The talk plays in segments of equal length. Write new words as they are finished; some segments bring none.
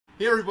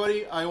Hey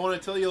everybody, I want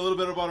to tell you a little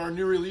bit about our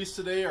new release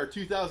today, our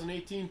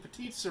 2018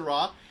 Petite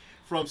Sirah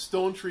from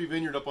Stone Tree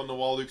Vineyard up on the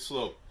Wahluke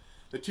Slope.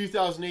 The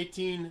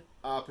 2018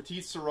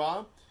 Petite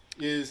Sirah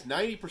is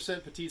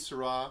 90% Petite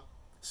Sirah,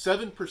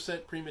 7%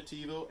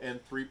 Primitivo, and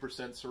 3%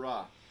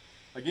 Syrah.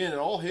 Again, it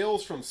all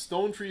hails from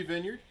Stone Tree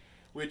Vineyard,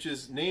 which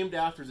is named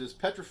after this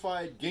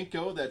petrified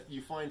ginkgo that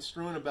you find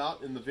strewn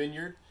about in the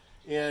vineyard.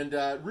 And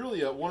really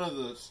one of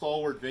the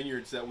stalwart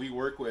vineyards that we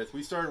work with.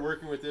 We started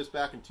working with this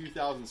back in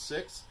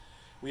 2006.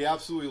 We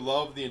absolutely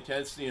love the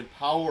intensity and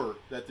power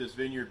that this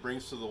vineyard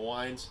brings to the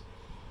wines.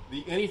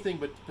 The anything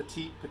but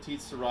Petite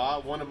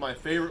Sirah, one of my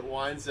favorite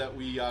wines that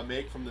we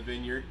make from the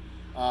vineyard,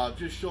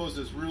 just shows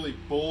this really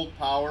bold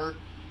power,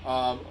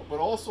 but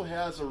also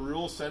has a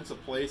real sense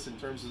of place in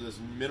terms of this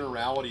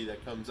minerality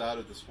that comes out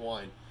of this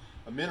wine.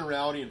 A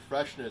minerality and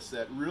freshness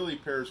that really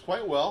pairs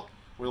quite well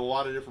with a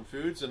lot of different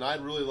foods, and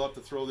I'd really love to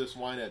throw this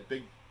wine at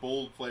big,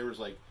 bold flavors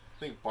like, I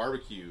think,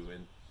 barbecue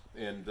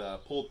and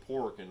pulled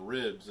pork and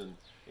ribs and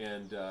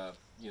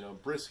you know,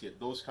 brisket,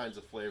 those kinds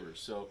of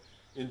flavors. So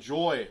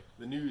enjoy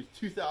the new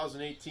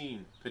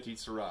 2018 Petite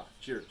Sirah.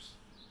 Cheers.